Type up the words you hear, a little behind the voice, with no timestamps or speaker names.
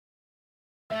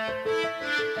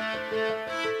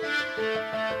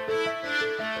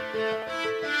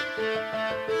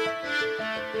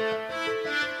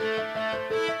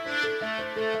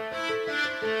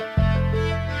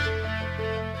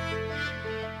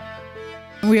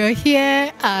We are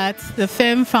here at the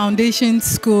FEM Foundation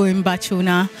School in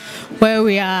Bachuna, where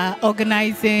we are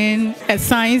organizing a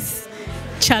science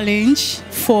challenge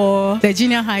for the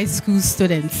junior high school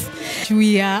students.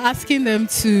 We are asking them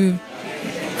to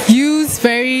use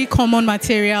very common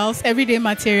materials, everyday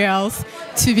materials,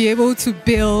 to be able to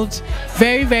build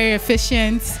very, very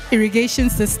efficient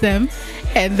irrigation system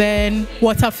and then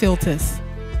water filters.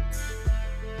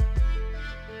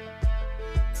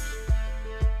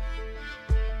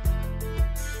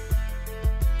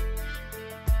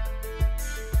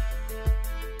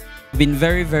 Been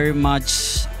very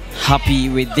much happy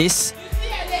with this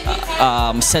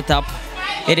setup.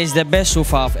 It is the best so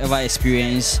far I've ever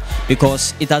experienced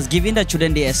because it has given the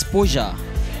children the exposure.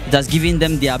 It has given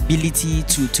them the ability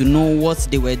to know what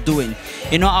they were doing.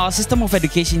 You know, our system of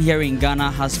education here in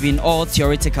Ghana has been all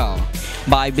theoretical,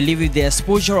 but I believe with the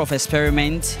exposure of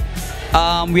experiment,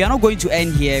 we are not going to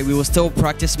end here. We will still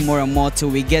practice more and more till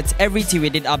we get everything we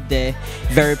did up there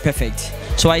very perfect.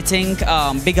 So I think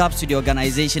big ups to the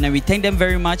organization, and we thank them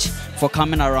very much for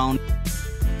coming around.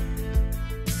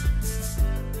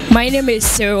 My name is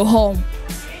Cyril Holm,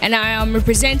 and I am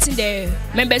representing the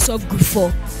members of Group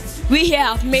 4. We here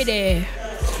have made a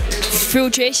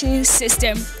filtration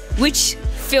system which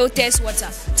filters water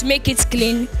to make it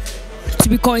clean, to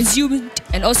be consumed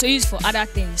and also used for other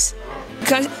things.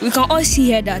 We can all see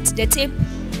here that the tape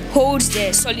holds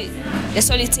the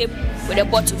solid tape with the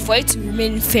bottle for it to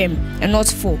remain firm and not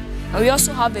fall. And we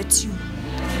also have a tube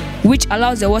which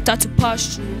allows the water to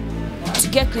pass through to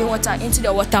get clean water into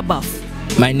the water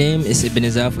bath. My name is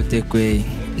Ebenezer Fotekwe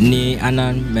ni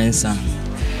Anan Mensa.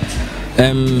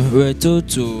 We were told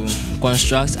to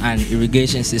construct an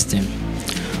irrigation system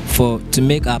to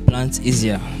make our plants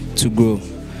easier to grow,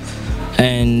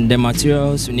 and the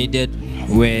materials we needed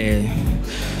were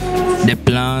the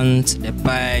plant, the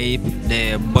pipe,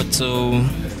 the bottle,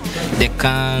 the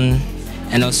can,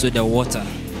 and also the water.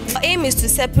 Our aim is to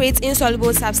separate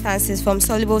insoluble substances from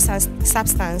soluble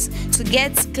substance to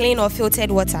get clean or filtered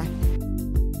water.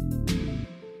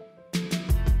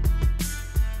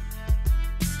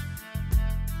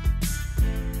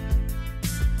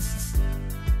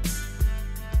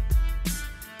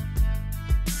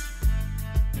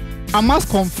 I must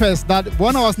confess that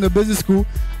when I was in the basic school,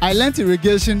 I learned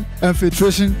irrigation and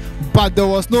filtration, but there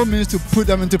was no means to put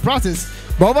them into practice.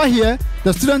 But over here,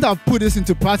 the students have put this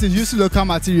into practice using local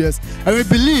materials, and we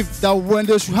believe that when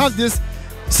they should have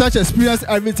such experience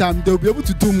every time, they'll be able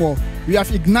to do more. We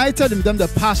have ignited in them the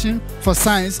passion for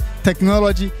science,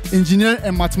 technology, engineering,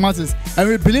 and mathematics, and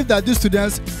we believe that these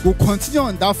students will continue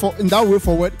in that way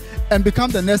forward and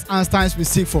become the next Einsteins we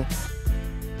seek for.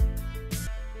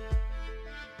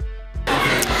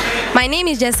 My name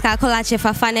is Jessica Kolache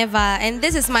Fafaneva, and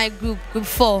this is my group, Group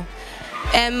 4.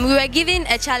 We were given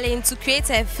a challenge to create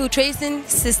a filtration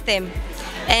system,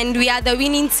 and we are the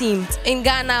winning team. In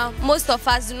Ghana, most of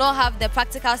us do not have the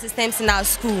practical systems in our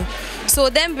school, so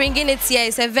them bringing it here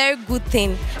is a very good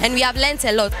thing, and we have learned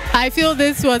a lot. I feel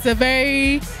this was a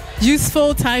very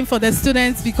useful time for the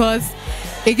students because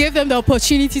it gave them the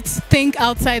opportunity to think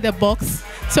outside the box.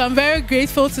 So I'm very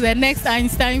grateful to the Next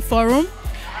Einstein Forum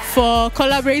for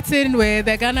collaborating with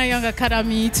the Ghana Young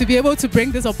Academy to be able to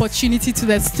bring this opportunity to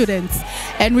the students.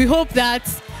 And we hope that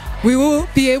we will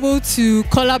be able to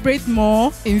collaborate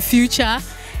more in future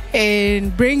in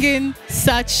bringing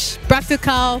such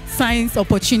practical science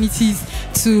opportunities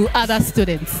to other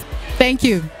students. Thank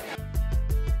you.